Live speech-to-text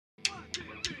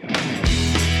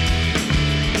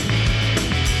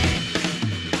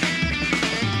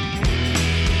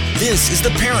This is The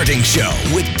Parenting Show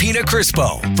with Pina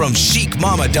Crispo from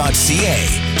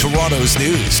chicmama.ca. Toronto's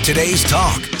news, today's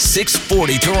talk,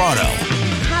 640 Toronto.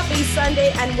 Happy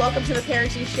Sunday and welcome to The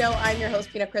Parenting Show. I'm your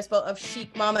host, Pina Crispo of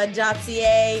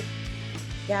chicmama.ca.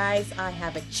 Guys, I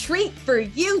have a treat for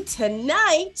you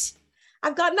tonight.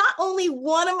 I've got not only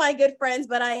one of my good friends,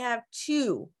 but I have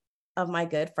two of my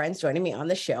good friends joining me on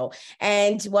the show.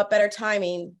 And what better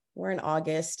timing? We're in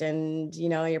August and,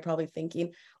 you're probably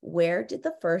thinking, where did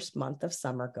the first month of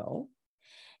summer go?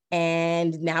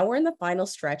 And now we're in the final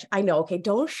stretch. I know, okay,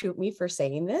 don't shoot me for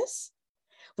saying this.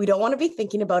 We don't want to be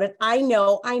thinking about it. I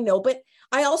know, but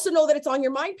I also know that it's on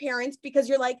your mind, parents, because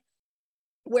you're like,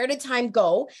 where did time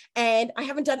go? And I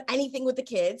haven't done anything with the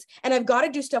kids and I've got to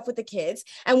do stuff with the kids.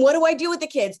 And what do I do with the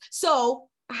kids? So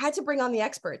I had to bring on the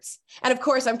experts. And of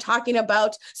course, I'm talking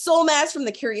about Solmaz from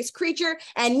The Curious Creature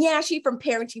and Yashi from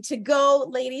Parenting to Go.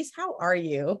 Ladies, how are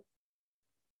you?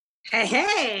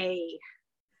 Hey.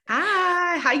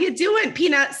 Hi, how you doing?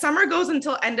 Pina, summer goes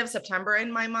until end of September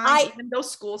in my mind, even though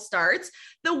school starts.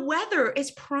 The weather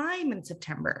is prime in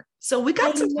September. So we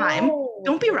got some time.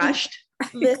 Don't be rushed.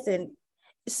 Listen,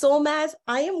 Solmaz,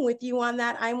 I am with you on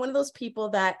that. I'm one of those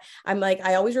people that I'm like,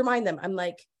 I always remind them, I'm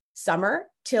like, summer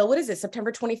till what is it?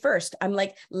 September 21st. I'm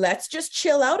like, let's just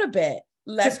chill out a bit.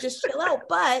 Let's just chill out.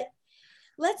 But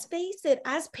let's face it,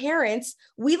 as parents,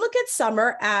 we look at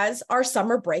summer as our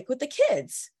summer break with the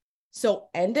kids. So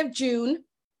end of June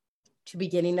to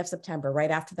beginning of September,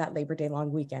 right after that Labor Day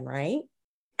long weekend, right?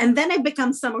 And then it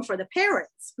becomes summer for the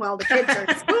parents while the kids are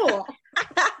in school.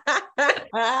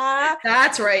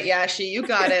 That's right, Yashi. You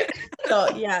got it.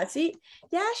 So yeah, see,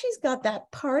 Yashi's got that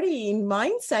partying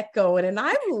mindset going and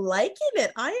I'm liking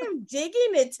it. I am digging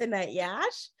it tonight,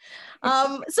 Yash.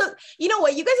 So you know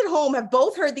what? You guys at home have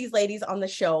both heard these ladies on the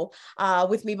show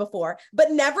with me before,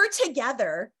 but never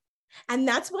together. And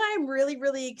that's why I'm really,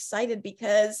 really excited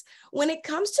because when it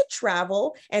comes to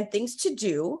travel and things to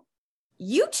do,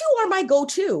 you two are my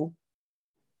go-to.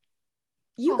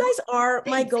 You guys are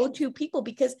my go-to people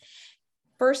because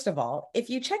first of all,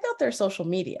 if you check out their social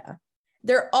media,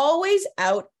 they're always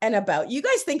out and about. You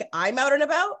guys think I'm out and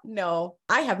about? No,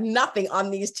 I have nothing on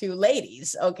these two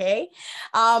ladies. Okay.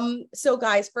 So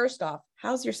guys, first off,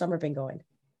 how's your summer been going?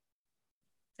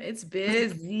 It's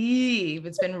busy.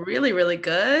 It's been really, really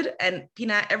good. And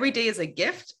Pina, every day is a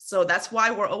gift. So that's why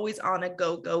we're always on a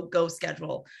go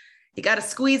schedule. You got to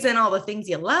squeeze in all the things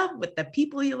you love with the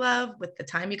people you love with the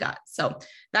time you got. So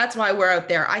that's why we're out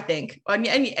there, I think. And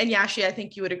Yashi, I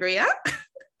think you would agree, yeah?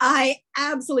 I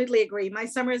absolutely agree. My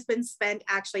summer has been spent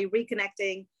actually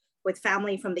reconnecting with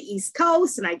family from the East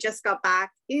Coast. And I just got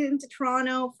back into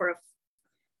Toronto for a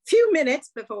few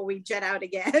minutes before we jet out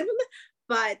again.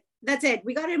 But that's it.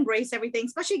 We got to embrace everything,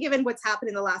 especially given what's happened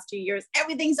in the last 2 years.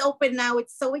 Everything's open now.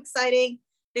 It's so exciting.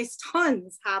 There's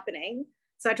tons happening.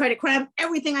 So I tried to cram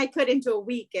everything I could into a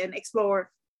week and explore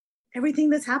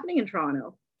everything that's happening in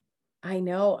Toronto. I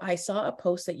know. I saw a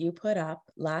post that you put up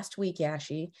last week,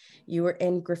 Yashi. You were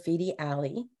in Graffiti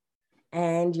Alley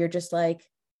and you're just like,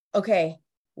 okay,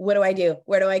 what do I do?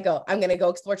 Where do I go? I'm going to go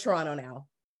explore Toronto now.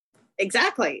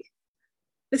 Exactly.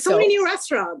 There's so many new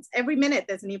restaurants. Every minute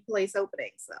there's a new place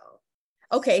opening. So.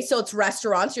 Okay, so it's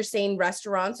restaurants. You're saying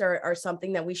restaurants are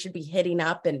something that we should be hitting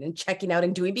up and checking out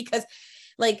and doing because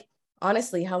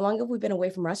honestly, how long have we been away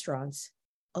from restaurants?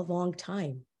 A long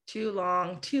time. Too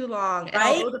long. And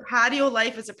right? although the patio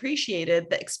life is appreciated,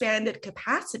 the expanded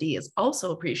capacity is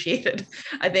also appreciated.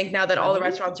 I think now that all the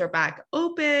restaurants are back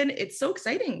open, it's so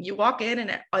exciting. You walk in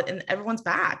and everyone's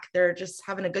back. They're just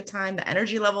having a good time. The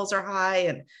energy levels are high.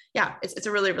 And yeah, it's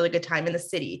a really, really good time in the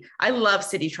city. I love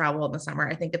city travel in the summer.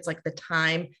 I think it's like the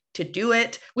time to do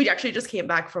it. We actually just came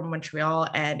back from Montreal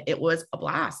and it was a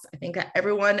blast. I think that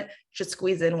everyone should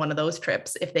squeeze in one of those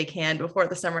trips if they can before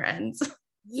the summer ends.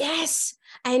 Yes.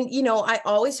 And, I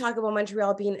always talk about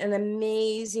Montreal being an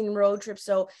amazing road trip.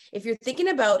 So if you're thinking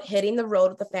about hitting the road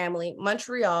with the family,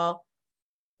 Montreal,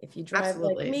 if you drive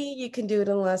like me, you can do it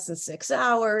in less than 6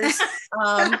 hours,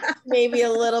 maybe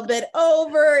a little bit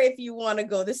over if you want to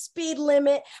go the speed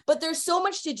limit, but there's so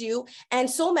much to do. And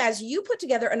Solmaz, you put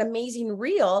together an amazing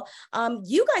reel.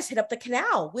 You guys hit up the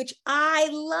canal, which I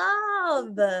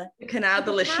love. The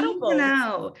Lachine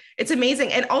Canal. It's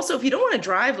amazing. And also if you don't want to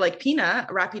drive like Pina,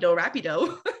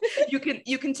 rapido, you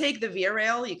can take the Via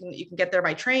Rail. You can get there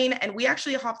by train. And we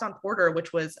actually hopped on Porter,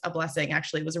 which was a blessing.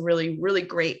 Actually, it was a really, really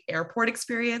great airport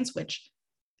experience, which,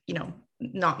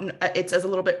 it's a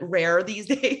little bit rare these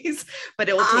days, but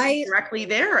it will take you directly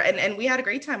there. And we had a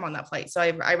great time on that flight. So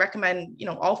I recommend,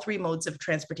 all three modes of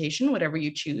transportation, whatever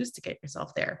you choose to get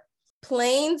yourself there.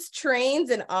 Planes, trains,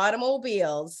 and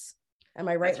automobiles. Am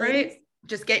I right? That's right.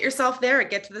 just get yourself there,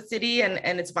 get to the city,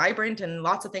 and it's vibrant and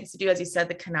lots of things to do. As you said,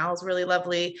 the canal is really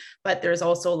lovely, but there's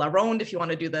also La Ronde if you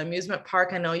want to do the amusement park.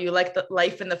 I know you like the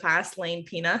life in the fast lane,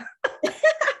 Pina.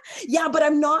 Yeah, but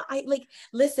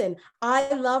listen,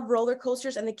 I love roller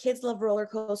coasters and the kids love roller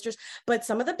coasters, but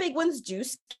some of the big ones do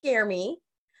scare me.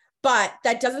 But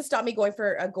that doesn't stop me going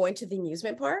to the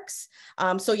amusement parks.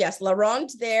 So yes, La Ronde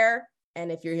there.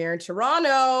 And if you're here in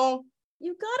Toronto,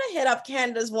 you gotta hit up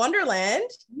Canada's Wonderland.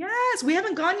 Yes, we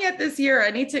haven't gone yet this year.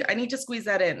 I need to squeeze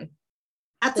that in.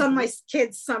 That's on my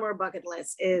kids' summer bucket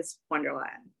list is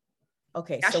Wonderland.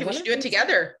 Okay, actually, we should do it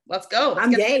together. Let's go.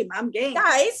 I'm game.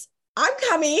 Guys, I'm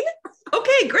coming.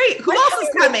 Okay, great. Who else is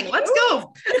coming? Let's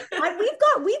go.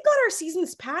 We've got our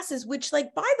season's passes, which,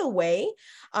 like, by the way,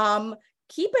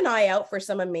 keep an eye out for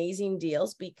some amazing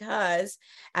deals, because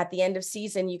at the end of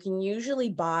season, you can usually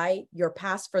buy your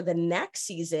pass for the next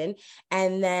season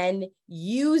and then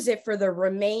use it for the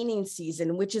remaining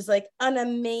season, which is like an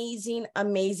amazing,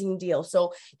 amazing deal.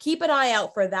 So keep an eye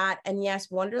out for that. And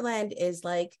yes, Wonderland is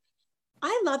like,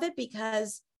 I love it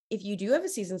because if you do have a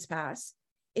season's pass,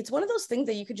 it's one of those things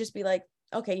that you could just be like,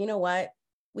 okay, you know what?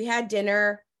 We had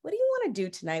dinner. What do you want to do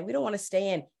tonight? We don't want to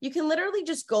stay in. You can literally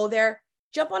just go there,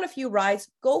 jump on a few rides,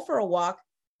 go for a walk,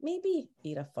 maybe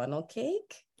eat a funnel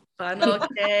cake. Funnel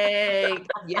cake.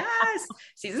 Yes.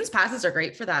 Seasons passes are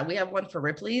great for that. We have one for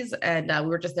Ripley's, and we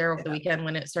were just there over the weekend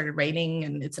when it started raining,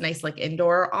 and it's a nice like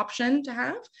indoor option to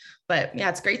have. But yeah,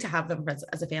 it's great to have them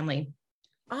as a family.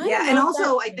 And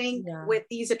also I think with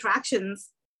these attractions,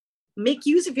 make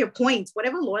use of your points,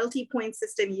 whatever loyalty point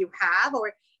system you have,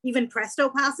 or even Presto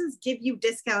passes give you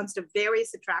discounts to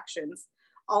various attractions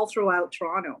all throughout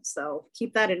Toronto. So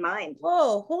keep that in mind.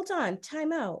 Whoa, hold on,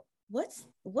 time out.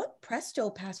 What Presto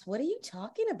pass? What are you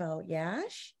talking about,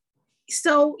 Yash?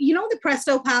 So, you know, the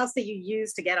Presto pass that you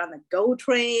use to get on the GO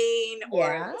train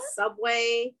or the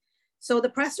subway. So the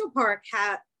Presto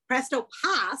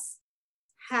pass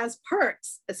has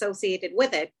perks associated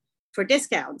with it for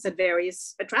discounts at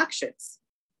various attractions.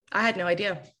 I had no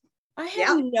idea. I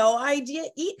had no idea.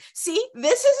 See,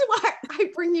 this is why I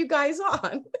bring you guys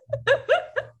on.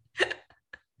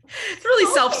 It's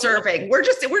really self-serving. We're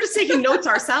just taking notes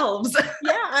ourselves.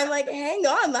 Yeah, I'm like, hang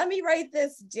on, let me write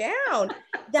this down.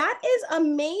 That is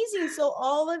amazing. So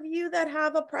all of you that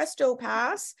have a Presto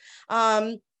pass,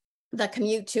 that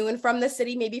commute to and from the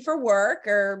city, maybe for work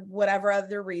or whatever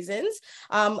other reasons,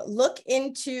 look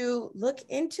into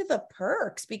the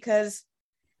perks, because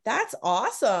that's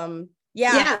awesome.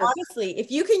 Yeah, honestly,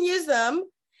 if you can use them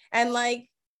and like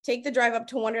take the drive up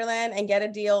to Wonderland and get a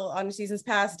deal on a season's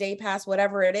pass, day pass,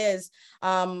 whatever it is,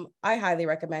 I highly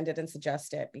recommend it and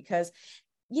suggest it, because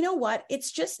you know what?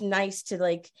 It's just nice to,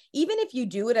 like, even if you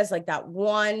do it as like that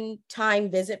one-time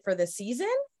visit for the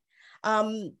season,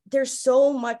 there's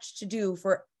so much to do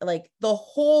for like the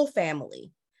whole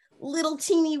family, little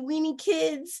teeny weeny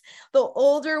kids, the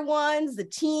older ones, the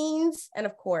teens, and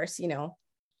of course, you know,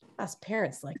 us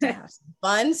parents like to have some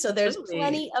fun. So there's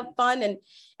plenty of fun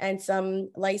and some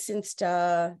licensed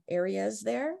areas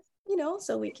there, you know,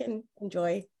 so we can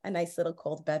enjoy a nice little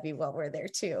cold bevy while we're there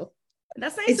too.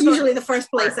 That's nice. It's usually the first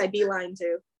place I beeline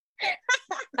to.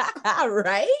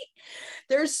 Right?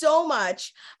 There's so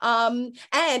much. And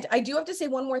I do have to say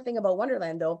one more thing about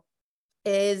Wonderland though,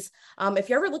 is if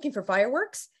you're ever looking for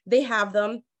fireworks, they have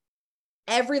them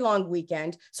every long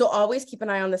weekend. So always keep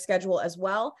an eye on the schedule as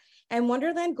well. And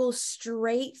Wonderland goes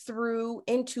straight through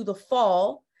into the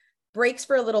fall, breaks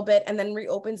for a little bit, and then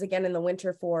reopens again in the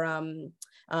winter for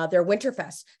their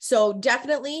Winterfest. So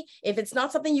definitely, if it's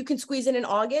not something you can squeeze in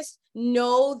August,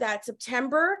 know that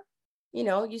September, you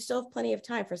know, you still have plenty of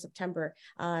time for September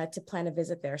to plan a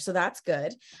visit there. So that's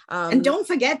good. And don't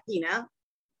forget, Pina,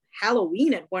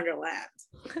 Halloween at Wonderland.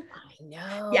 I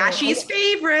know. Yeah, she's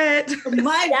favorite.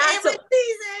 My favorite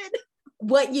season.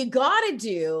 What you got to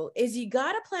do is you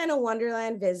got to plan a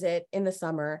Wonderland visit in the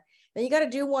summer. Then you got to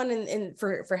do one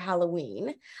for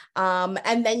Halloween.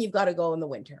 And then you've got to go in the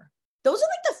winter. Those are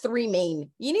like the three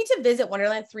main. You need to visit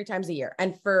Wonderland 3 times a year.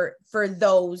 And for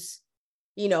those,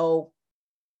 you know,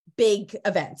 big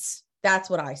events. That's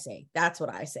what I say.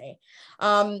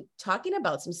 Talking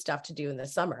about some stuff to do in the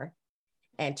summer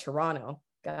and Toronto,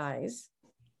 guys,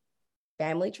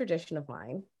 family tradition of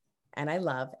mine, and I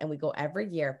love, and we go every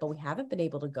year, but we haven't been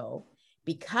able to go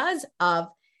because of,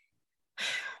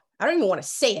 I don't even want to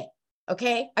say it.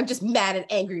 Okay. I'm just mad and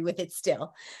angry with it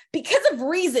still because of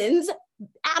reasons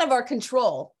out of our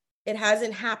control. It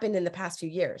hasn't happened in the past few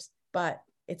years, but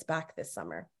it's back this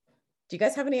summer. Do you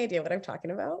guys have any idea what I'm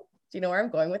talking about? Do you know where I'm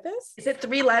going with this? Is it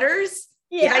 3 letters?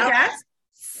 Yeah. I guess.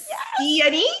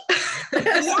 CNE?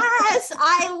 Yes,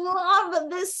 I love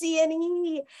the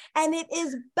CNE, and it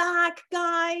is back,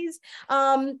 guys.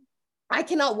 I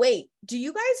cannot wait.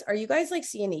 Are you guys like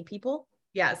CNE people?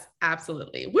 Yes,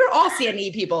 absolutely. We're all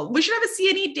CNE people. We should have a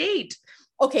CNE date.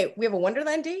 Okay, we have a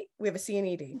Wonderland date. We have a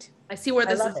CNE date. I see where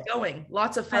this is going.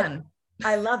 Lots of fun.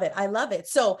 I love it. I love it.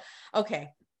 So, okay,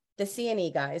 the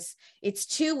CNE, guys, it's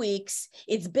 2 weeks.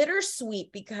 It's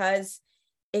bittersweet because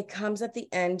it comes at the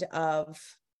end of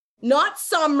not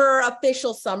summer,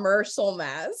 official summer,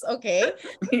 SOLMAS, okay?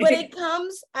 But it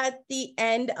comes at the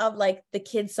end of like the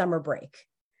kids' summer break.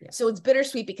 Yeah. So it's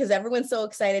bittersweet because everyone's so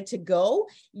excited to go,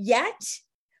 yet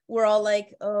we're all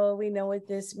like, oh, we know what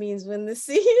this means when the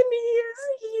CNE is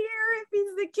here. It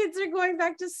means the kids are going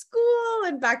back to school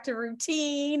and back to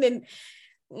routine and,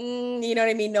 you know what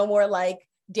I mean? No more like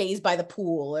days by the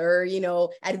pool or, you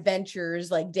know,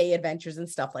 adventures, like day adventures and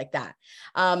stuff like that.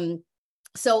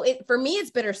 So for me, it's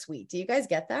bittersweet. Do you guys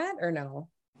get that or no?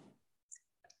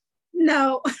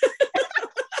 No.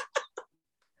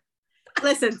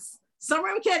 Listen, summer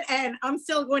can end. I'm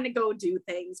still going to go do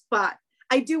things, but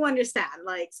I do understand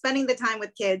like spending the time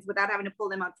with kids without having to pull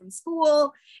them out from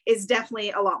school is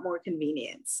definitely a lot more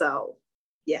convenient. So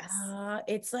yes.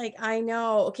 It's like, I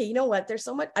know. Okay. You know what? There's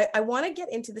so much, I want to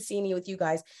get into the CNE with you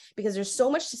guys because there's so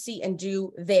much to see and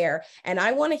do there. And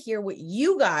I want to hear what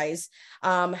you guys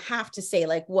have to say,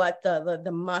 like what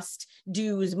the must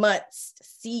do's,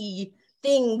 must see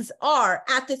things are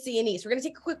at the CNE. So we're going to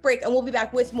take a quick break and we'll be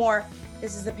back with more.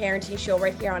 This is the Parenting Show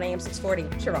right here on AM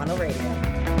 640 Toronto Radio.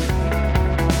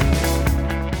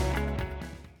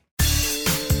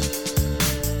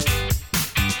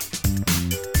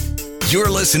 You're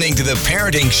listening to The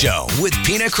Parenting Show with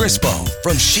Pina Crispo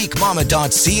from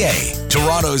chicmama.ca.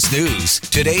 Toronto's news.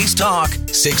 Today's talk,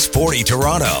 640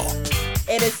 Toronto.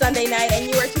 It is Sunday night and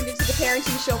you are tuned into The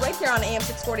Parenting Show right here on AM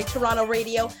 640 Toronto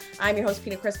Radio. I'm your host,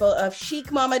 Pina Crispo of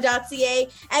chicmama.ca.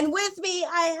 And with me,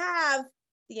 I have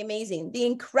the amazing, the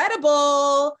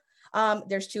incredible,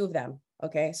 there's two of them.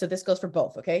 Okay. So this goes for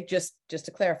both. Okay. Just to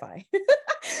clarify.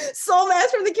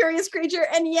 SOLMAS from The Curious Creature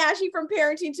and Yashi from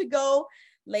Parenting to Go.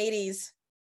 Ladies,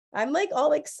 I'm like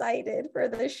all excited for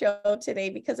the show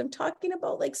today because I'm talking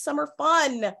about like summer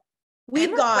fun.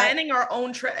 We're planning our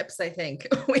own trips, I think.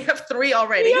 We have 3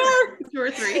 already. Yeah. 2 or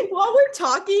 3. While we're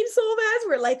talking SOLMAS,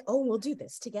 we're like, oh, we'll do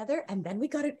this together. And then we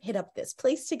got to hit up this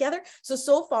place together.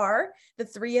 So far, the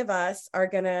 3 of us are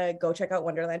going to go check out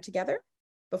Wonderland together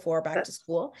before back to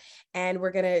school. And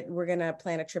we're going to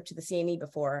plan a trip to the CNE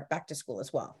before back to school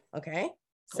as well. Okay.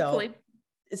 Hopefully.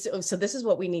 So this is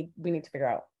what we need to figure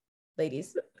out,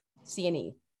 ladies.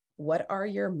 CNE, what are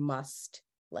your must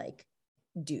like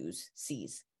do's,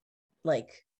 C's,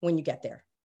 like when you get there?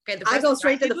 Okay, I go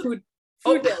straight to the food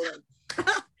building.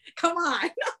 Come on.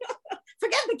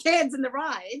 Forget the kids and the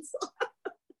rides.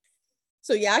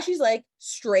 So yeah, she's like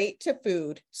straight to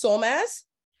food. SOLMAS?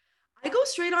 I go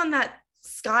straight on that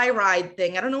sky ride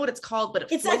thing. I don't know what it's called,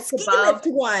 but it's that ski lift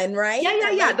one, right?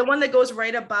 Yeah. The one that goes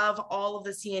right above all of the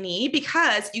CNE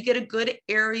because you get a good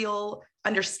aerial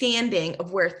understanding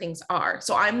of where things are.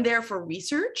 So I'm there for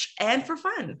research and for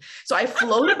fun. So I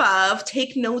float above,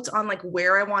 take notes on like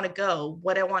where I want to go,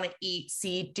 what I want to eat,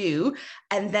 see, do,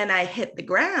 and then I hit the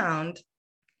ground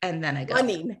and then I go.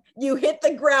 Running. You hit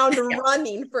the ground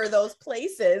running for those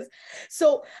places.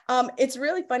 So it's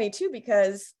really funny too,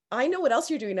 because I know what else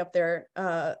you're doing up there,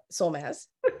 SOLMAS.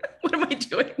 What am I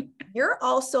doing? You're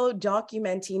also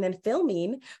documenting and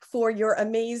filming for your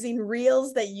amazing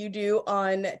reels that you do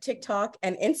on TikTok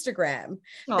and Instagram.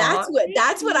 That's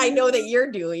what I know that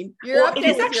you're doing.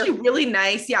 It's actually really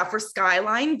nice. Yeah. For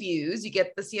skyline views, you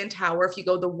get the CN Tower if you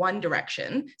go the one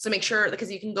direction. So make sure,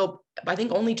 because you can go, I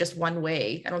think only just one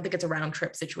way. I don't think it's a round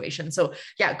trip situation. So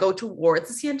yeah, go towards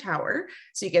the CN Tower.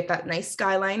 So you get that nice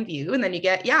skyline view and then you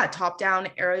get, top down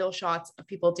aerial shots of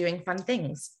people doing fun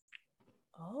things.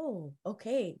 Oh,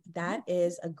 okay. That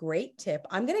is a great tip.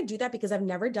 I'm going to do that because I've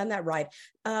never done that ride.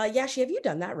 Yashi, have you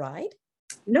done that ride?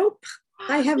 Nope.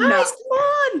 I have not. Come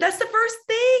on. That's the first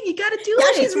thing. You got to do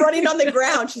it. She's running on the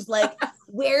ground. She's like,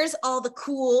 where's all the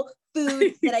cool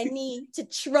food that I need to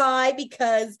try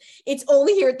because it's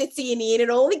only here at the CNE and it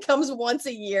only comes once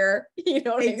a year. You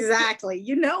know what exactly. I mean?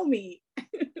 You know me.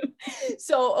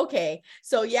 So, okay.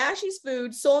 So Yashi's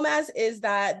food, SOLMAS is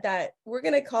that we're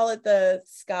going to call it the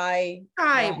sky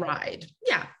ride.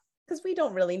 Yeah. Because we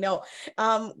don't really know.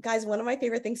 Guys, one of my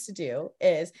favorite things to do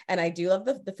is, and I do love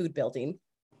the food building.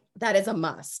 that is a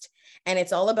must. And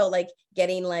it's all about like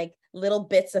getting like little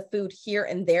bits of food here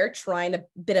and there, trying a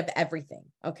bit of everything.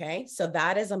 Okay. So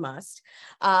that is a must.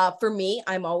 For me,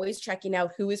 I'm always checking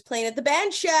out who is playing at the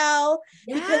band shell,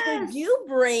 because they do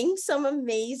bring some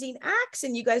amazing acts.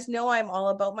 And you guys know I'm all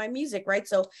about my music, right?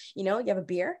 So, you know, you have a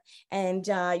beer and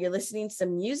you're listening to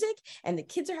some music and the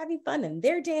kids are having fun and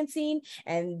they're dancing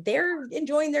and they're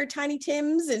enjoying their Tiny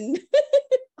Tims and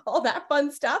all that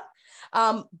fun stuff.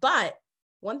 But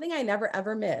one thing I never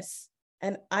ever miss,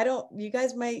 and I don't know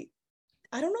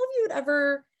if you would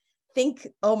ever think,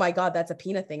 oh my God, that's a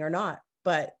Pina thing or not,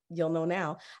 but you'll know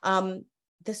now.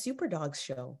 The Super Dogs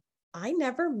show. I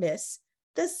never miss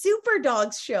the Super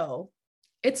Dogs show.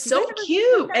 It's so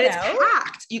cute and it's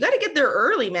packed. You got to get there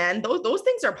early, man. Those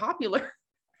things are popular.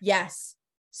 Yes.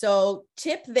 So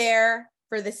tip there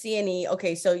for the CNE.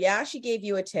 Okay. So yeah, she gave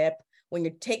you a tip. When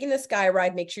you're taking the sky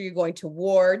ride, make sure you're going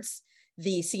towards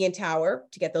the CN Tower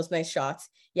to get those nice shots.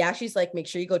 Yeah, she's like, make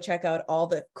sure you go check out all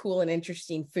the cool and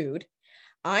interesting food.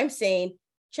 I'm saying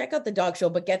check out the dog show,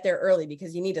 but get there early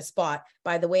because you need a spot.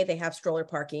 By the way, they have stroller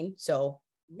parking. So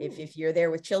if you're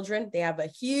there with children, they have a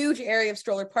huge area of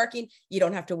stroller parking. You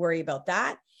don't have to worry about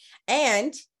that.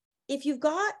 And if you've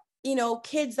got, you know,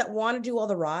 kids that want to do all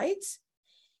the rides,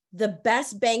 the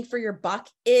best bang for your buck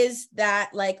is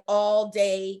that like all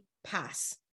day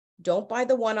pass. Don't buy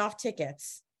the one-off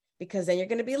tickets, because then you're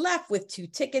going to be left with 2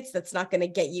 tickets. That's not going to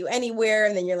get you anywhere.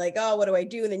 And then you're like, oh, what do I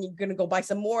do? And then you're going to go buy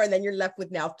some more. And then you're left with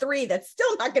now 3. That's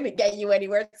still not going to get you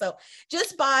anywhere. So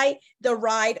just buy the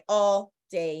ride all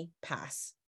day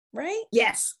pass, right?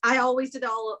 Yes, I always did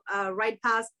all ride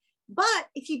pass. But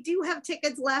if you do have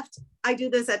tickets left, I do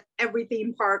this at every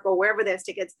theme park or wherever there's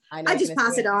tickets. I just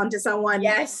pass it on to someone.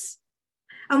 Yes.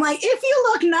 I'm like, if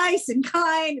you look nice and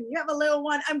kind and you have a little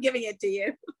one, I'm giving it to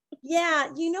you. Yeah,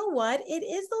 you know what? It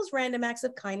is those random acts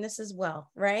of kindness as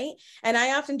well, right? And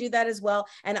I often do that as well.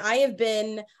 And I have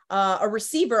been a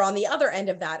receiver on the other end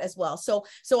of that as well. So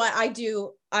I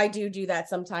do that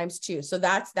sometimes too. So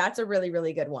that's a really,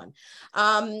 really good one.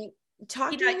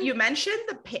 You mentioned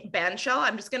the band shell.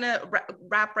 I'm just gonna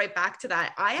wrap right back to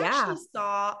that. I actually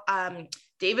saw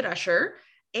David Usher.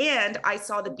 And I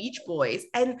saw the Beach Boys,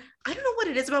 and I don't know what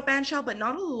it is about bandshell, but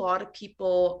not a lot of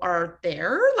people are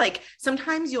there. Like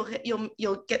sometimes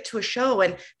you'll get to a show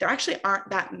and there actually aren't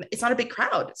it's not a big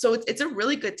crowd. So it's a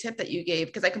really good tip that you gave,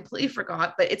 because I completely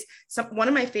forgot, but it's one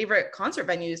of my favorite concert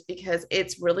venues because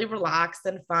it's really relaxed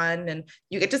and fun and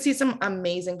you get to see some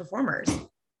amazing performers.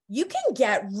 You can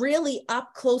get really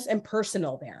up close and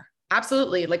personal there.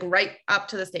 Absolutely. Like right up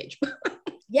to the stage.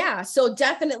 Yeah. So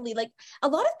definitely, like a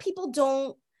lot of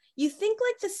people you think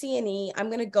like the CNE, I'm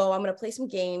going to play some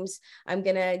games. I'm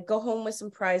going to go home with some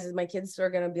prizes. My kids are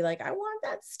going to be like, I want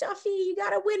that stuffy. You got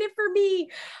to win it for me.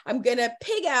 I'm going to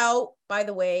pig out. By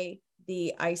the way,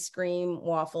 the ice cream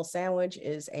waffle sandwich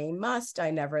is a must.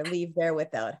 I never leave there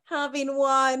without having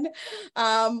one.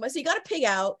 So you got to pig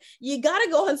out. You got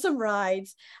to go on some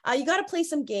rides. You got to play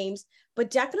some games, but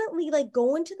definitely like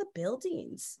go into the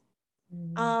buildings.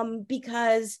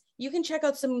 Because you can check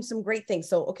out some great things.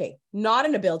 So, okay, not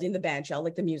in a building, the band shell,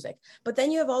 like the music, but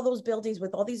then you have all those buildings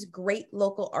with all these great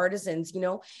local artisans, you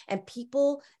know, and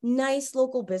people, nice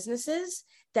local businesses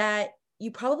that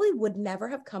you probably would never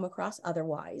have come across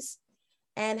otherwise.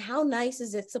 And how nice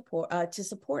is it to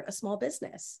support a small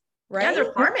business, right? Yeah,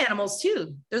 they're farm animals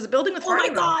too. There's a building with farm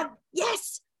animals. Oh my God,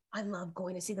 yes. I love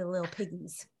going to see the little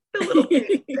piggies.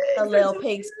 The little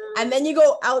pigs. And then you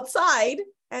go outside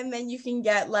and then you can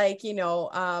get like, you know,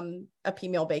 a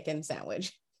female bacon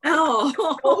sandwich.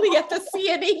 Oh, only at the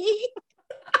CNE.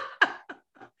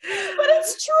 But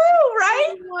it's true,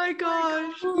 right? Oh my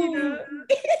gosh.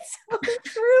 It's so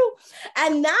true.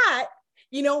 And that,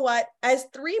 you know what, as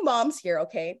 3 moms here,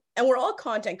 okay, and we're all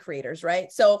content creators,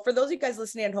 right? So for those of you guys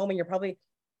listening at home and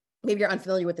maybe you're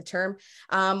unfamiliar with the term,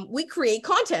 we create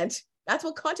content. That's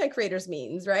what content creators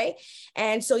means, right?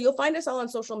 And so you'll find us all on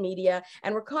social media,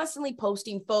 and we're constantly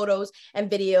posting photos and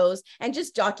videos and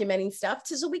just documenting stuff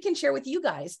so we can share with you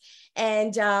guys.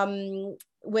 And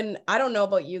when, I don't know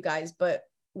about you guys, but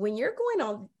when you're going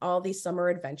on all these summer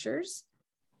adventures,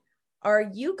 are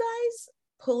you guys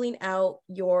pulling out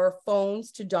your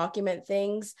phones to document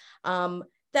things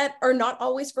that are not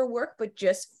always for work, but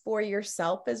just for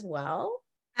yourself as well?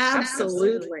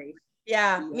 Absolutely.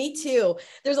 Yeah, me too.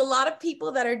 There's a lot of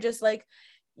people that are just like,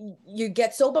 you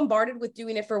get so bombarded with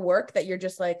doing it for work that you're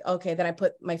just like, okay, then I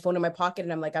put my phone in my pocket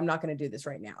and I'm like, I'm not going to do this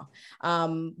right now.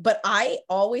 But I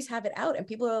always have it out, and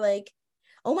people are like,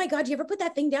 oh my God, you ever put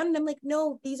that thing down? And I'm like,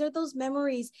 no, these are those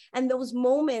memories and those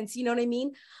moments, you know what I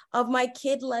mean? Of my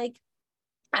kid, like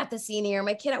at the senior,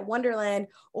 my kid at Wonderland,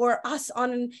 or us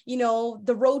on, you know,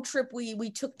 the road trip we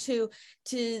took to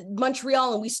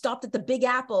Montreal and we stopped at the Big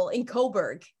Apple in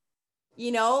Cobourg,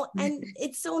 you know, and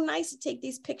it's so nice to take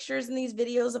these pictures and these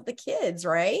videos of the kids,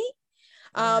 right?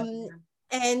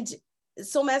 And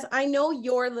so Maz, I know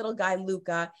your little guy,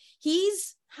 Luca,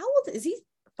 he's, how old is he?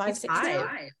 5, 6 now?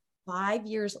 5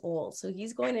 years old. So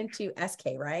he's going into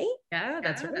SK, right? Yeah,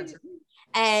 that's right. That's right.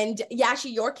 And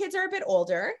Yashi, your kids are a bit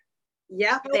older.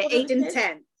 Yeah, they're 8 and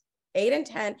 10. 8 and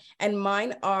 10, and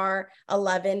mine are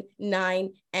 11,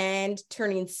 9, and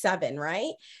turning 7,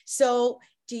 right? So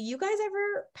do you guys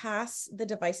ever pass the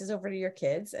devices over to your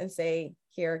kids and say,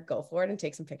 here, go for it and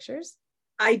take some pictures?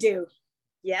 I do.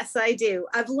 Yes, I do.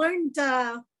 I've learned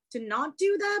to not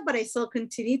do that, but I still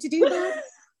continue to do that.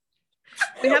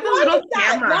 We have a little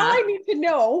camera. Now I need to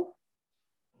know.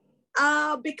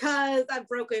 Because I've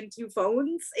broken 2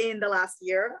 phones in the last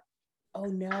year. Oh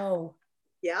no.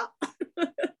 Yeah.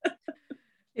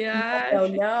 Yeah. Oh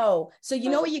no. So you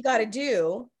know what you got to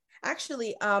do?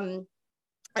 Actually,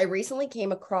 I recently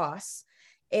came across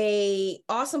a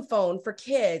awesome phone for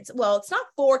kids. Well, it's not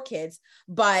for kids,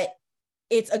 but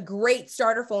it's a great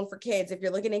starter phone for kids if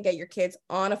you're looking to get your kids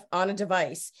on a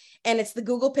device. And it's the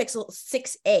Google Pixel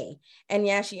 6a. And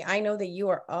Yashi, I know that you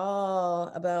are all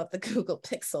about the Google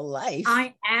Pixel life.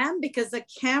 I am, because the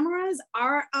cameras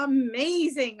are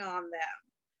amazing on them.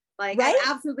 Like, right?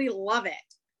 I absolutely love it.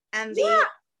 And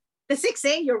the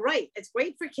 6a, you're right. It's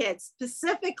great for kids,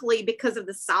 specifically because of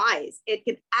the size. It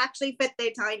can actually fit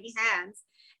their tiny hands,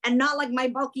 and not like my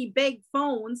bulky big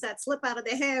phones that slip out of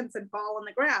their hands and fall on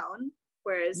the ground.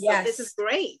 Whereas so this is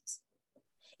great.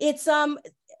 It's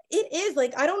it is,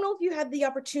 like, I don't know if you had the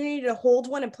opportunity to hold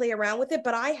one and play around with it,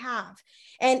 but I have.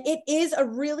 And it is a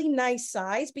really nice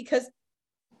size, because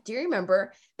do you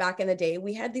remember back in the day,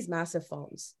 we had these massive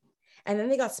phones, and then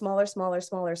they got smaller, smaller,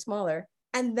 smaller, smaller.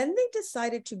 And then they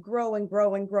decided to grow and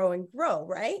grow and grow and grow,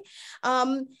 right?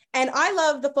 And I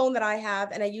love the phone that I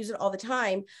have, and I use it all the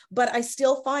time, but I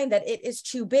still find that it is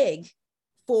too big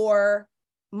for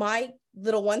my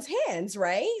little one's hands,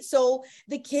 right? So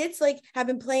the kids like have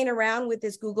been playing around with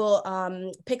this Google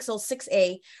Pixel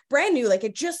 6a, brand new, like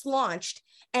it just launched,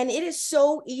 and it is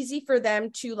so easy for them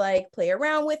to like play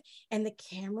around with, and the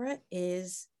camera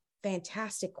is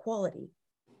fantastic quality.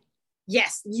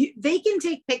 Yes, they can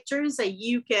take pictures that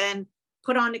you can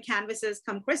put on the canvases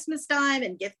come Christmas time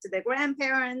and gift to their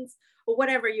grandparents or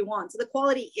whatever you want. So the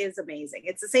quality is amazing.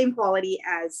 It's the same quality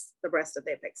as the rest of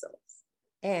their Pixels.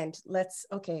 And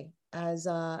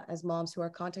as moms who are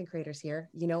content creators here,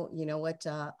 you know what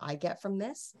I get from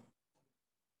this?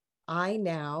 I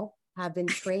now have been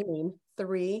training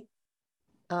 3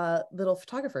 little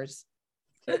photographers.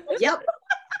 Yep.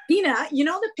 Pina, you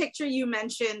know the picture you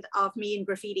mentioned of me in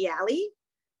Graffiti Alley?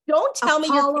 Don't tell me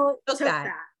Apollo took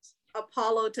that.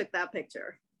 Apollo took that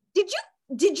picture.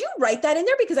 Did you write that in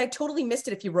there? Because I totally missed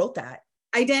it if you wrote that.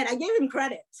 I did. I gave him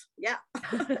credit. Yeah.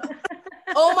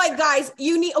 Oh my guys,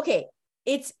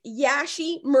 it's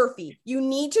Yashi Murphy. You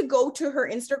need to go to her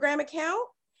Instagram account.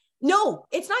 No,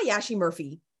 it's not Yashi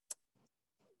Murphy.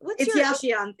 It's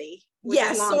Yashi Auntie.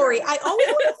 Yes, sorry. I always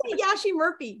want to say Yashi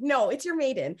Murphy. No, it's your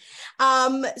maiden.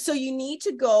 So you need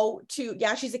to go to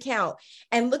Yashi's account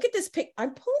and look at this pic.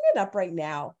 I'm pulling it up right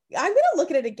now. I'm going to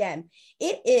look at it again.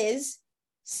 It is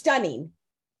stunning.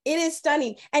 It is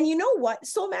stunning. And you know what?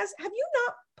 So Maz, have you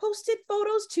not posted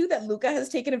photos too that Luca has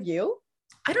taken of you?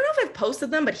 I don't know if I've posted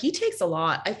them, but he takes a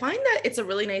lot. I find that it's a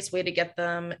really nice way to get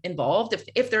them involved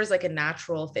if there's like a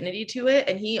natural affinity to it.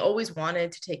 And he always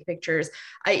wanted to take pictures.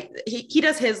 He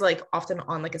does his like often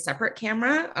on like a separate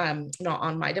camera, not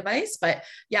on my device, but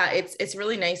yeah, it's a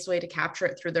really nice way to capture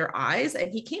it through their eyes.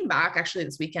 And he came back actually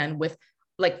this weekend with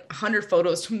like 100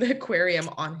 photos from the aquarium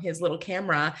on his little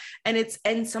camera.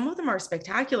 And some of them are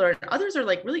spectacular and others are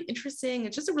like really interesting.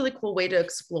 It's just a really cool way to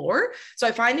explore. So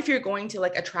I find if you're going to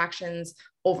like attractions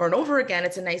over and over again,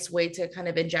 it's a nice way to kind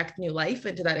of inject new life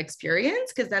into that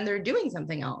experience, because then they're doing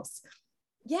something else.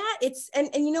 Yeah, and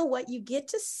you know what? You get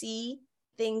to see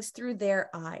things through their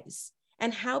eyes.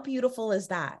 And how beautiful is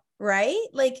that, right?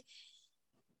 Like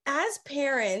as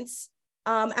parents,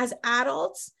 as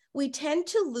adults, we tend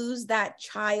to lose that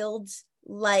child's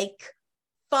like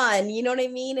fun, you know what I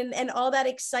mean? And all that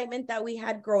excitement that we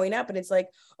had growing up. And it's like,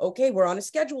 okay, we're on a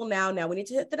schedule now. Now we need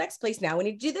to hit the next place. Now we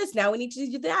need to do this. Now we need to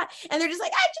do that. And they're just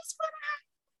like, I just want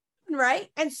to, right?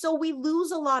 And so we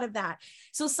lose a lot of that.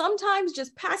 So sometimes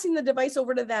just passing the device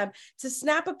over to them to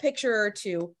snap a picture or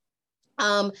two,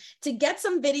 to get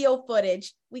some video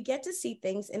footage, we get to see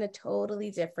things in a totally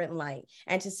different light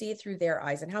and to see it through their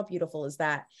eyes. And how beautiful is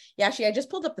that? Yashi, I just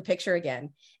pulled up the picture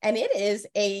again, and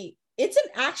it it's an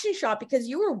action shot because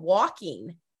you were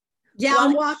walking. Yeah,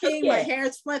 I'm walking, my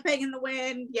hair's flipping in the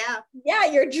wind. Yeah,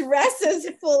 your dress is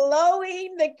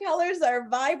flowing. The colors are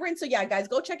vibrant. So yeah, guys,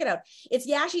 go check it out. It's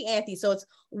Yashyi Anthi. So it's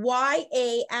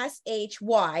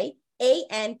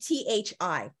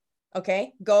YASHYANTHI.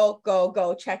 Okay,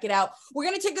 go check it out. We're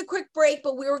going to take a quick break,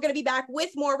 but we're going to be back with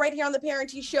more right here on the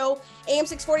Parenting Show, AM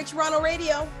 640 Toronto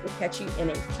Radio. We'll catch you in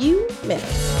a few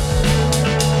minutes.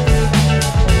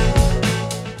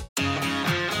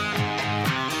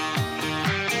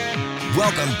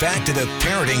 Welcome back to the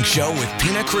Parenting Show with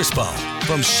Pina Crispo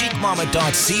from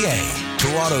chicmama.ca.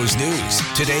 Toronto's news,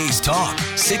 today's talk,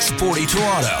 640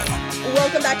 Toronto.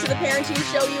 Welcome back to the Parenting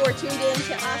Show. You are tuned in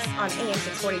to us on AM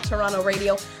 640 Toronto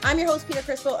Radio. I'm your host, Pina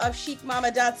Crispo of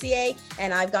chicmama.ca,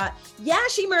 and I've got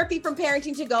Yashyi Murphy from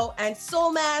Parenting to Go and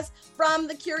Solmaz from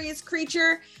The Curious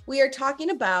Creature. We are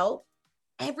talking about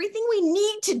everything we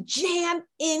need to jam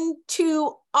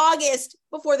into August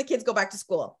before the kids go back to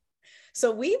school. So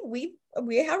we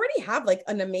already have like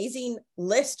an amazing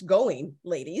list going,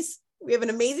 ladies. We have an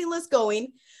amazing list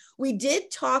going. We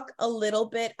did talk a little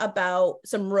bit about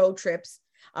some road trips,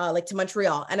 like to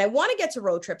Montreal, and I want to get to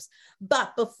road trips.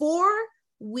 But before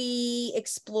we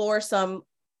explore some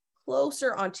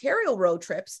closer Ontario road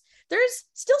trips, there's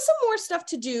still some more stuff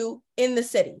to do in the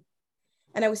city.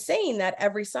 And I was saying that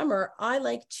every summer, I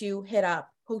like to hit up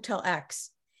Hotel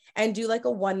X and do like a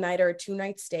 1 night or a 2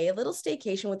 night stay, a little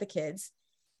staycation with the kids.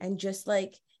 And just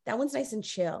like, that one's nice and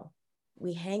chill.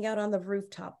 We hang out on the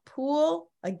rooftop pool.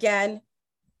 Again,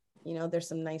 you know, there's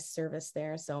some nice service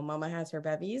there. So mama has her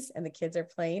bevies and the kids are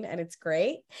playing and it's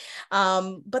great.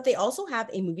 But they also have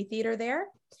a movie theater there.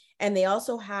 And they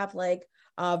also have like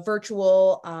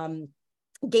virtual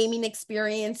gaming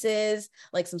experiences,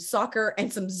 like some soccer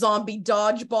and some zombie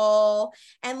dodgeball,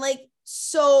 and like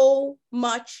so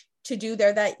much to do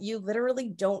there that you literally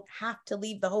don't have to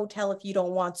leave the hotel if you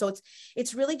don't want. So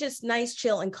it's really just nice,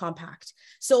 chill, and compact.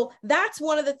 So that's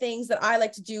one of the things that I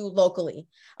like to do locally.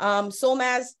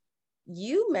 Solmaz,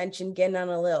 you mentioned getting on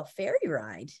a little ferry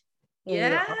ride.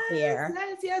 Yes.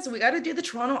 We got to do the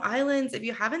Toronto Islands. If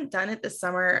you haven't done it this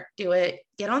summer, do it.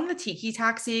 Get on the Tiki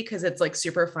Taxi because it's like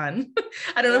super fun.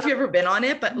 I don't know if you've ever been on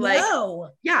it, but like,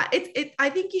 yeah,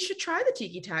 I think you should try the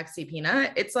Tiki Taxi,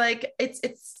 Pina. It's like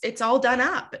it's all done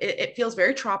up. It feels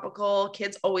very tropical.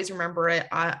 Kids always remember it.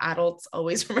 Adults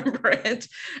always remember it.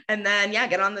 And then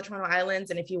get on the Toronto Islands.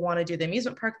 And if you want to do the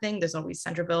amusement park thing, there's always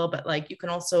Centreville. But like you can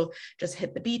also just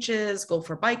hit the beaches, go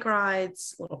for bike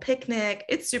rides, little picnic.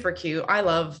 It's super cute. I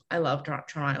love Toronto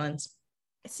Islands.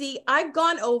 See, I've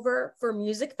gone over for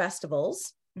music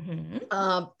festivals, and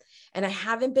I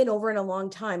haven't been over in a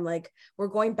long time. Like we're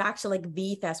going back to like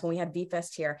V-Fest when we had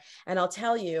V-Fest here. And I'll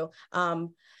tell you,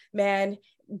 man,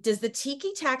 does the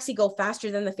Tiki Taxi go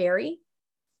faster than the ferry?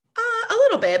 A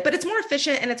little bit, but it's more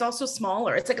efficient and it's also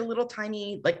smaller. It's like a little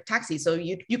tiny like taxi. So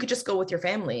you could just go with your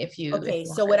family if you. Okay, if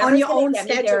you so whatever on your own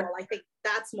schedule, I think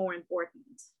that's more important.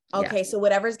 Okay, yeah. So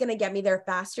whatever's going to get me there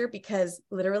faster, because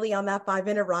literally on that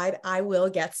 5-minute ride, I will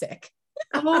get sick.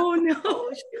 Oh, no.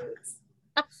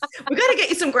 We got to get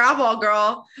you some Gravol,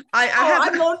 girl.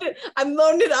 I'm loaded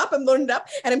up, and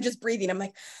I'm just breathing. I'm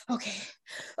like, okay.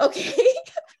 We'll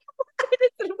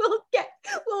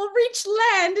reach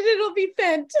land and it'll be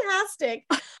fantastic.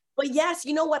 But yes,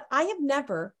 you know what? I have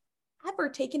never, ever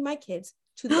taken my kids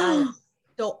to the island.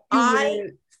 So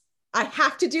I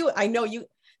have to do it. I know you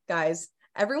guys.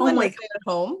 Everyone listening at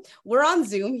home, we're on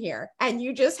Zoom here, and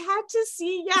you just had to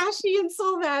see Yashyi and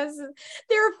Solmaz,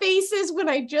 their faces when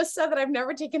I just said that I've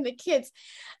never taken the kids.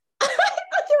 I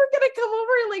thought they were gonna come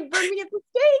over and like burn me at the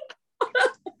stake.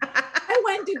 I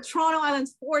went to Toronto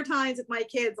Islands 4 times with my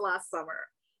kids last summer.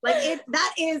 Like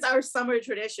that is our summer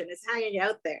tradition, is hanging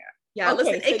out there. Yeah, okay,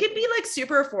 listen, it can be like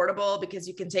super affordable because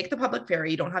you can take the public ferry.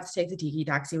 You don't have to take the Tiki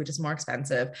Taxi, which is more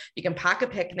expensive. You can pack a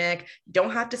picnic. You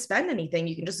don't have to spend anything.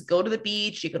 You can just go to the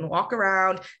beach. You can walk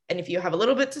around. And if you have a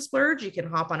little bit to splurge, you can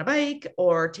hop on a bike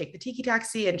or take the Tiki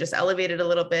Taxi and just elevate it a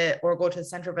little bit, or go to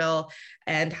Centreville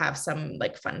and have some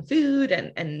like fun food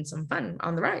and some fun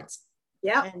on the rides.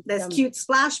 Yeah, there's cute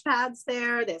splash pads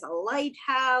there. There's a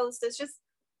lighthouse. There's just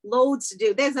loads to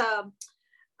do. There's a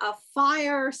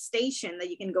fire station that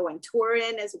you can go and tour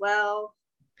in as well.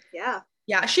 Yeah,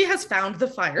 she has found the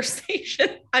fire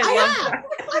station. I love that.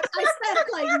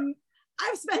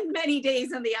 I've spent many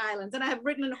days on the islands, and I've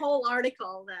written a whole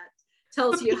article that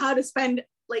tells you how to spend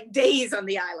like days on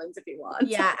the islands if you want.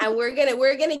 Yeah, and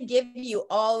we're gonna give you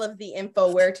all of the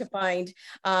info where to find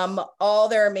all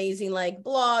their amazing like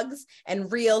blogs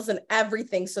and reels and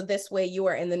everything, so this way you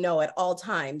are in the know at all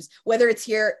times, whether it's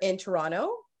here in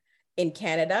Toronto, in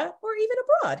Canada, or even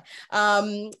God.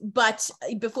 But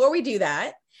before we do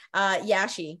that,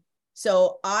 Yashi.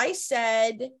 So I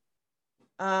said,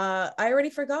 I already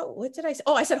forgot. What did I say?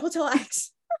 Oh, I said Hotel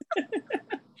X.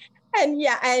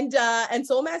 And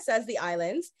Soul Matt says the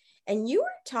islands. And you were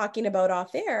talking about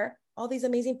off air all these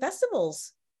amazing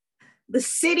festivals. The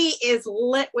city is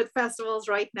lit with festivals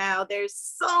right now. There's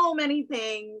so many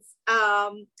things.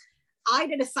 I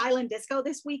did a silent disco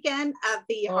this weekend at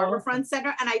the Harborfront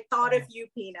Center, and I thought of you,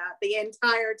 Pina, the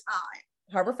entire time.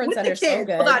 Harborfront Center is so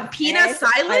good. Hold on, Pina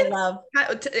silent? I love.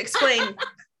 Explain.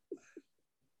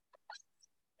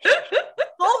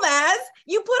 Gomez,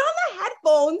 you put on the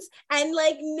headphones and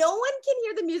like no one can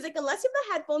hear the music unless you have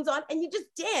the headphones on, and you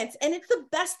just dance, and it's the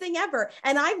best thing ever.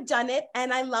 And I've done it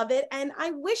and I love it, and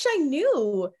I wish I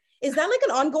knew. Is that like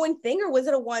an ongoing thing, or was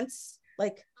it a once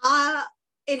like?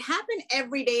 It happened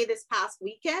every day this past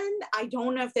weekend. I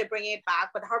don't know if they're bringing it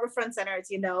back, but the Harborfront Center, as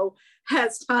you know,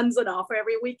 has tons on offer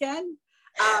every weekend.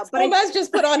 But Gomez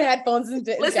just put on headphones and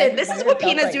listen. This is what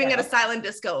Pina's doing at a silent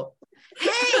disco.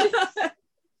 Hey.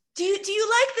 Do you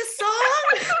like this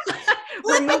song?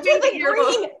 Flip it to the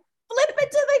green. Flip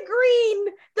it to the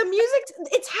green. The music,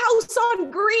 it's house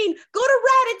on green. Go to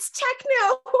red, it's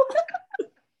techno.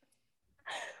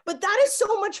 But that is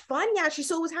so much fun, Yashi.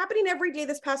 So it was happening every day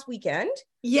this past weekend?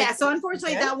 Yeah, so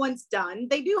unfortunately that one's done.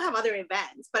 They do have other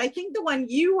events, but I think the one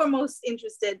you were most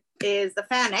interested is the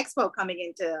Fan Expo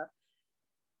coming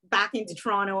back into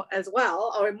Toronto as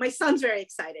well. Or my son's very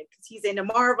excited because he's into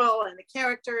Marvel and the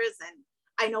characters, and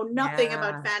I know nothing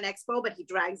about Fan Expo, but he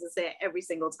drags us there every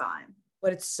single time.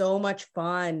 But it's so much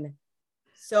fun.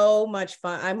 So much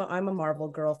fun. I'm a Marvel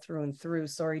girl through and through.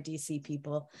 Sorry, DC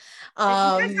people. If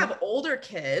you guys have older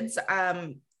kids,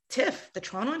 TIFF, the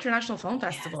Toronto International Film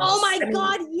Festival. Oh my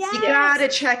God, yes. You gotta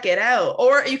check it out.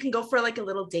 Or you can go for like a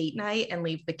little date night and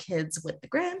leave the kids with the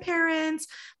grandparents.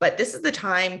 But this is the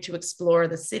time to explore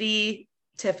the city.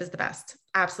 TIFF is the best.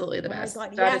 Absolutely the best.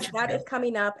 Yes, that is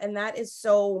coming up, and that is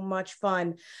so much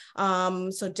fun.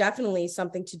 So definitely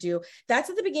something to do. That's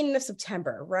at the beginning of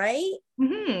September, right?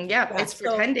 Mm-hmm. Yeah, it's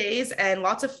for 10 days and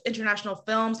lots of international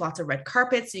films, lots of red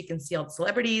carpets, so you can see all the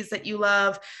celebrities that you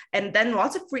love, and then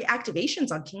lots of free activations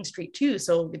on King Street too.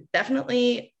 So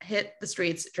definitely hit the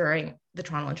streets during the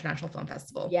Toronto International Film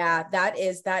Festival. Yeah, that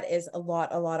is a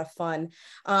lot of fun.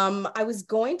 I was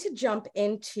going to jump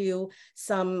into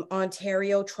some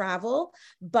Ontario travel,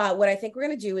 but what I think we're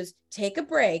going to do is take a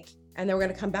break, and then we're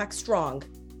going to come back strong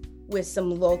with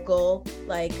some local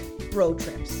like road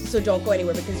trips. So don't go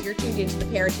anywhere, because you're tuned into the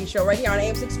Parenting Show right here on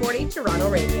AM 640 Toronto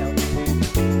Radio.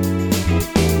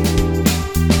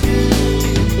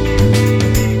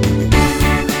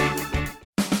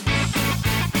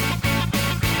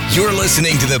 You're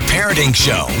listening to The Parenting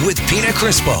Show with Pina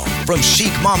Crispo from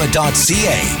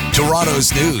chicmama.ca.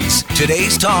 Toronto's news.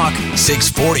 Today's talk,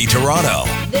 640 Toronto.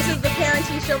 This is The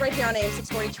Parenting Show right here on AM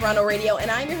 640 Toronto Radio,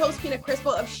 and I'm your host, Pina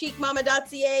Crispo of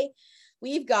chicmama.ca.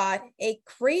 We've got a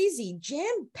crazy,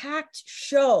 jam-packed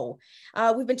show.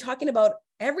 We've been talking about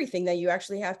everything that you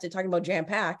actually have to talk about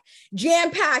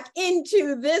jam-pack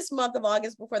into this month of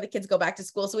August before the kids go back to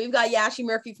school. So we've got Yashi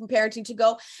Murphy from Parenting to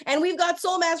Go, and we've got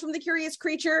Soul Mass from The Curious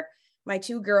Creature, my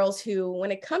two girls who,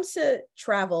 when it comes to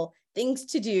travel, things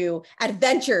to do,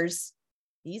 adventures,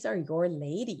 these are your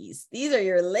ladies. These are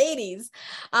your ladies.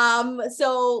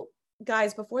 So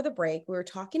guys, before the break, we were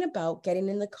talking about getting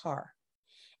in the car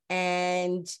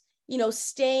and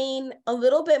staying a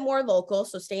little bit more local,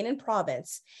 so staying in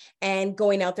province and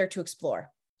going out there to explore.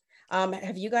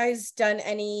 Have you guys done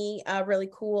any really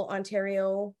cool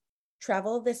Ontario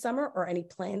travel this summer, or any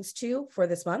plans for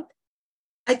this month?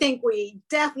 I think we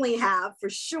definitely have, for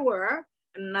sure.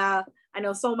 And I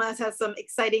know Solmas has some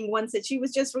exciting ones that she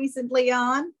was just recently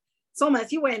on.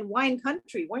 Solmas, you were in wine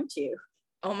country, weren't you?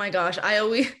 Oh my gosh.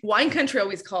 Wine country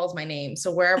always calls my name.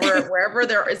 So wherever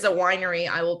there is a winery,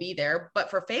 I will be there.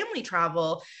 But for family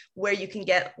travel, where you can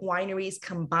get wineries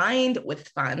combined with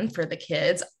fun for the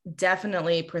kids,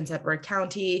 definitely Prince Edward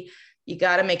County. You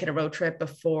got to make it a road trip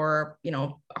before,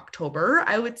 October,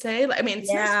 I would say. I mean,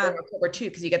 it's nice for October too,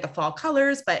 because you get the fall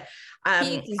colors, but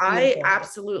I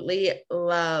absolutely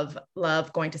love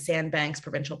going to Sandbanks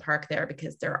Provincial Park there,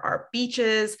 because there are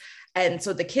beaches. And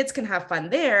so the kids can have fun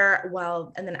there.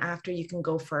 And then after, you can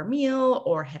go for a meal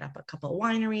or hit up a couple of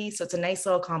wineries. So it's a nice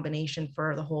little combination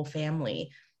for the whole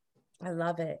family. I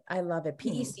love it.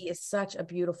 PEC is such a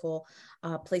beautiful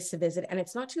place to visit, and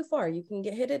it's not too far. You can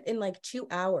hit it in like 2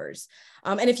 hours.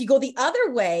 And if you go the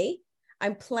other way,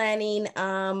 I'm planning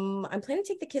to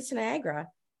take the kids to Niagara.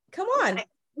 Come on.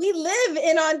 We live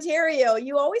in Ontario.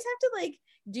 You always have to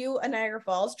do a Niagara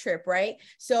Falls trip, right?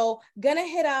 So gonna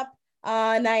hit up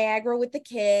Niagara with the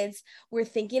kids. We're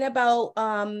thinking about,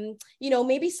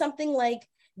 maybe something like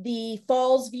the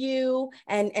Falls View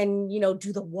and,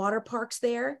 do the water parks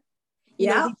there. They've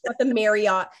got the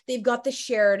Marriott, they've got the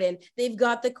Sheraton, they've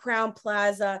got the Crown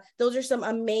Plaza. Those are some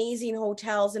amazing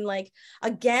hotels. And like,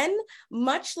 again,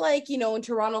 much like, in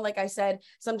Toronto, like I said,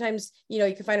 sometimes,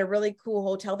 you can find a really cool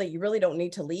hotel that you really don't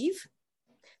need to leave.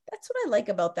 That's what I like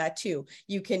about that too.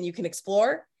 You can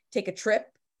explore, take a trip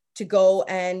to go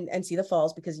and see the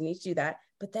falls because you need to do that.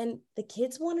 But then the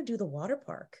kids want to do the water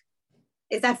park.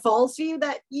 Is that Falls View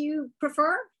that you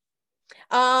prefer?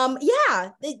 Yeah,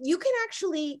 you can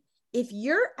actually, if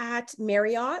you're at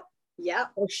Marriott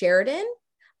or Sheraton,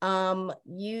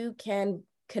 you can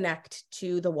connect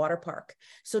to the water park.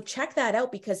 So check that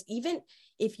out, because even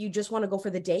if you just want to go for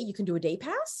the day, you can do a day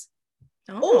pass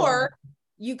or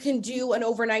you can do an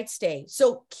overnight stay.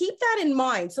 So keep that in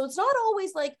mind. So it's not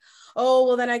always like, oh,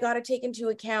 well, then I got to take into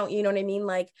account, you know what I mean?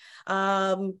 Like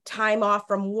time off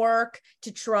from work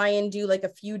to try and do like a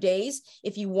few days.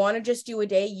 If you want to just do a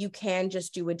day, you can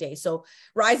just do a day. So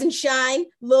rise and shine,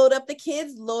 load up the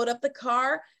kids, load up the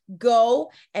car, go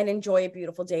and enjoy a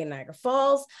beautiful day in Niagara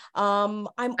Falls.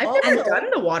 I've never done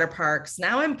the water parks.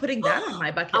 Now I'm putting that on my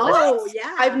bucket list. Oh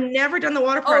yeah, I've never done the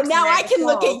water parks. Oh, now I can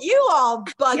look at you all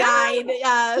bug-eyed.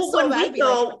 Well, when we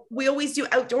go, we always do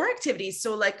outdoor activities.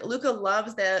 So like Luca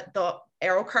loves the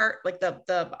aero cart, like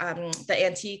the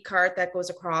antique cart that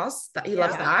goes across. He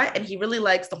loves that, and he really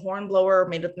likes the hornblower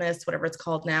made with mist, whatever it's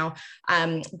called now.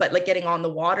 But like getting on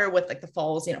the water with like the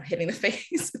falls, hitting the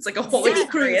face. It's like a whole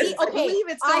experience. I believe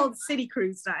it's called City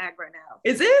Cruise Niagara now.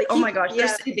 Is it? Oh my gosh,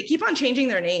 they keep on changing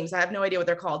their names. I have no idea what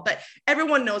they're called, but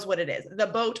everyone knows what it is. The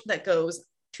boat that goes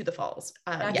to the falls.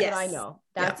 That's what I know.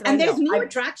 There's new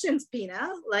attractions,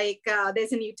 Pina. Like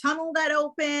there's a new tunnel that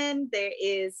opened. There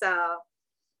is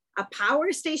a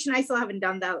power station. I still haven't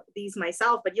done these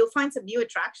myself, but you'll find some new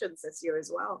attractions this year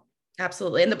as well.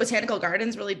 Absolutely. And the botanical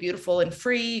garden's really beautiful and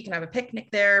free. You can have a picnic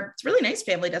there. It's a really nice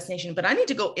family destination, but I need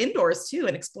to go indoors too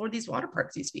and explore these water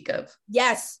parks you speak of.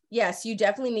 Yes, you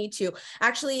definitely need to.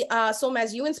 Actually,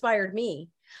 Solmaz, you inspired me.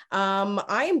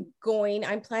 I'm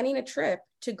planning a trip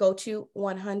to go to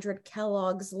 100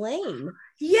 Kellogg's Lane.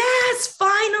 Yes,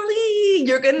 finally.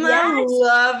 You're going to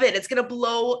love it. It's going to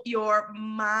blow your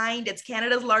mind. It's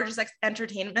Canada's largest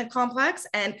entertainment complex,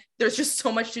 and there's just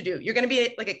so much to do. You're going to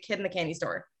be like a kid in the candy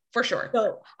store. For sure.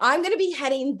 So I'm going to be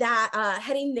heading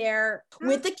there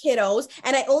with the kiddos.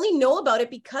 And I only know about it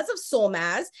because of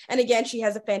Solmaz. And again, she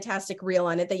has a fantastic reel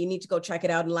on it that you need to go check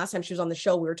it out. And last time she was on the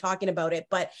show, we were talking about it,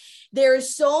 but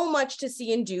there's so much to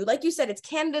see and do. Like you said, it's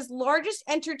Canada's largest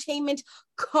entertainment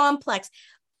complex.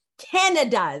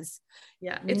 Canada's.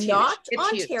 Yeah. It's not huge.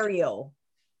 It's Ontario.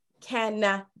 Huge.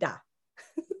 Canada.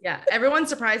 Yeah, everyone's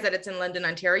surprised that it's in London,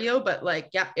 Ontario, but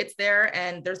it's there,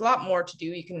 and there's a lot more to do.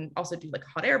 You can also do like a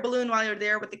hot air balloon while you're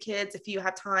there with the kids if you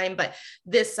have time, but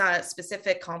this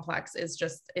specific complex is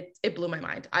just, it blew my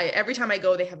mind. Every time I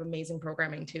go, they have amazing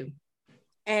programming too.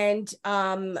 And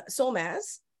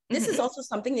Solmaz, this is also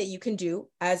something that you can do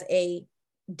as a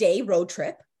day road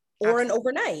trip or an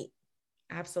overnight.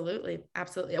 Absolutely.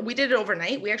 We did it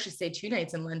overnight. We actually stayed 2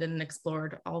 nights in London and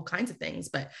explored all kinds of things,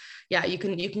 but yeah, you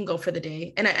can go for the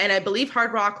day. And I believe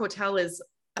Hard Rock Hotel is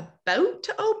about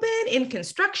to open in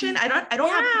construction. I don't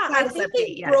have I think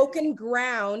they've broken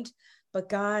ground, but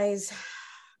guys,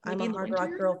 maybe I'm a Hard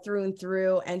Rock girl through and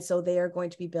through. And so they are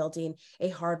going to be building a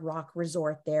Hard Rock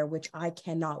resort there, which I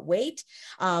cannot wait.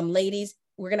 Ladies,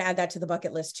 we're going to add that to the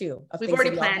bucket list too. We've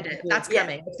already planned it. That's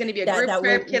coming. It's going to be a group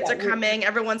trip. Kids are coming.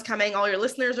 Everyone's coming. All your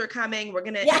listeners are coming. We're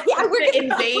going to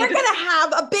invade. We're going to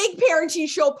have a big parenting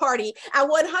show party at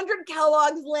 100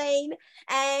 Kellogg's Lane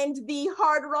and the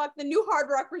new Hard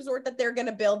Rock resort that they're going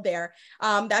to build there.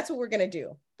 That's what we're going to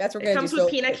do. That's what we're going to do. It comes with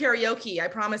peanut karaoke. I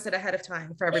promise it ahead of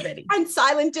time for everybody. And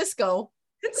silent disco.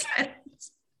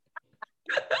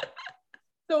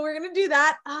 So we're going to do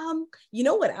that. You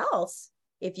know what else?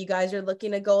 If you guys are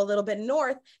looking to go a little bit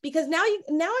north, because now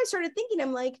I started thinking,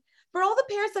 I'm like, for all the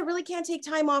parents that really can't take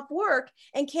time off work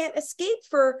and can't escape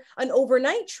for an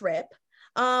overnight trip,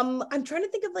 I'm trying to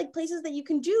think of like places that you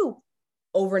can do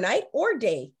overnight or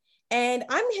day. And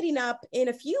I'm heading up in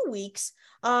a few weeks,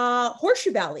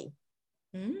 Horseshoe Valley,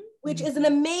 which is an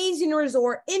amazing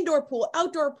resort, indoor pool,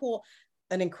 outdoor pool,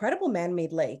 an incredible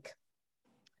man-made lake,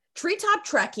 treetop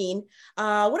trekking.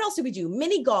 What else do we do?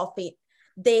 Mini golfing.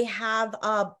 They have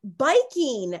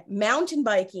biking, mountain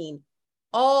biking,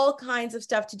 all kinds of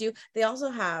stuff to do. They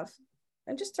also have,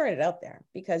 I'm just throwing it out there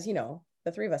because, the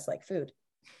three of us like food.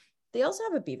 They also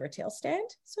have a beaver tail stand.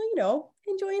 So,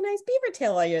 enjoy a nice beaver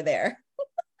tail while you're there.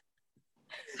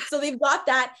 So they've got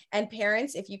that. And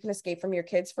parents, if you can escape from your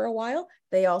kids for a while,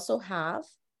 they also have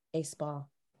a spa.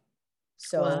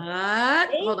 So what?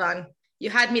 Hold on. You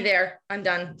had me there. I'm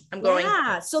done. I'm going.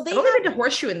 Yeah. So they I've only been to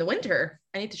Horseshoe in the winter.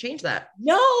 I need to change that.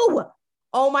 No.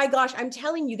 Oh my gosh. I'm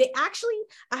telling you, they actually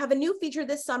have a new feature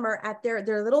this summer at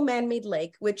their little man-made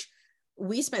lake, which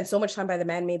we spent so much time by the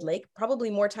man-made lake, probably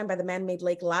more time by the man-made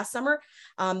lake last summer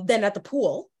than at the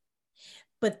pool.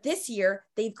 But this year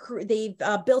they've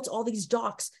built all these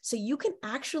docks. So you can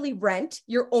actually rent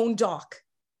your own dock.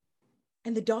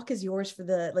 And the dock is yours for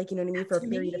the, like, you know what I mean? For a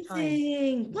period of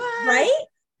time. What? Right?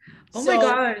 Oh my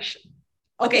gosh.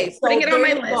 Okay, so putting it on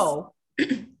my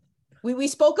list. We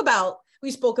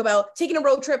spoke about taking a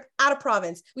road trip out of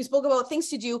province. We spoke about things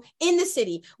to do in the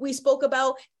city. We spoke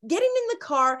about getting in the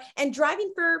car and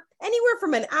driving for anywhere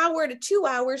from an hour to 2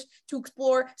 hours to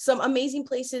explore some amazing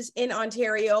places in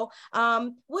Ontario.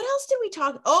 What else did we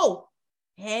talk? Oh,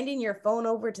 handing your phone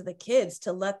over to the kids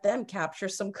to let them capture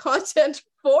some content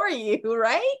for you,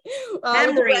 right?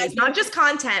 Memories, not just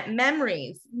content,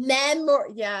 memories.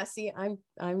 Yeah, see, I'm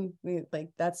like,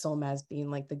 that's Solmaz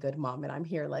being like the good mom, and I'm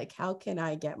here like, how can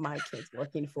I get my kids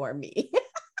working for me?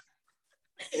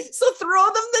 So throw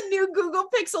them the new Google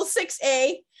Pixel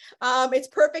 6a. It's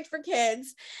perfect for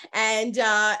kids, and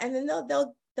then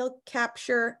they'll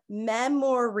capture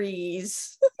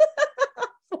memories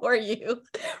for you,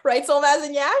 right, Solmaz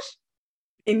and Yash?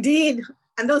 Indeed.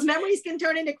 And those memories can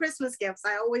turn into Christmas gifts,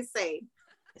 I always say.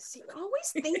 See,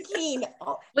 always thinking.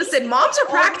 Listen, moms are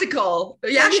practical.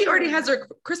 Yeah, she already has her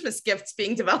Christmas gifts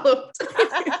being developed.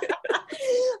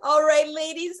 All right,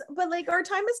 ladies, but like our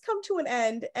time has come to an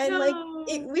end, and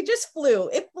we just flew.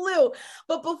 It flew.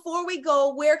 But before we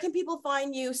go, where can people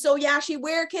find you? So Yashi,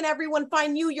 where can everyone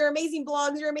find you? Your amazing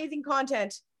blogs, your amazing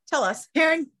content. Tell us.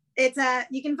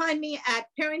 You can find me at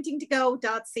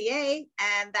parentingtogo.ca,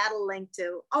 and that'll link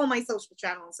to all my social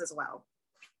channels as well.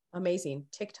 Amazing.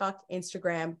 TikTok,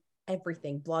 Instagram,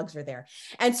 everything. Blogs are there.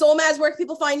 And Solmaz, where can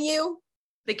people find you?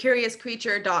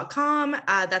 thecuriouscreature.com.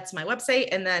 That's my website.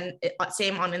 And then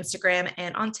same on Instagram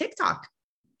and on TikTok.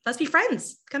 Let's be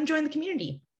friends. Come join the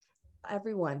community.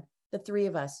 Everyone, the three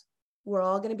of us, we're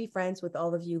all going to be friends with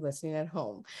all of you listening at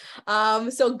home.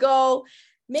 So go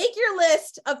make your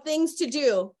list of things to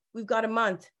do. We've got a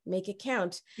month. Make it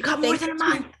count. You got more than a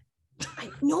month.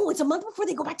 No, it's a month before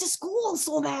they go back to school,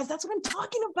 Solmaz. That's what I'm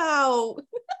talking about.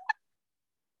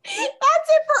 That's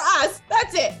it for us.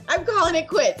 That's it. I'm calling it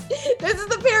quits. This is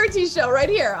the Parenting Show right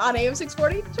here on AM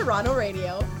 640 Toronto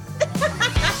Radio.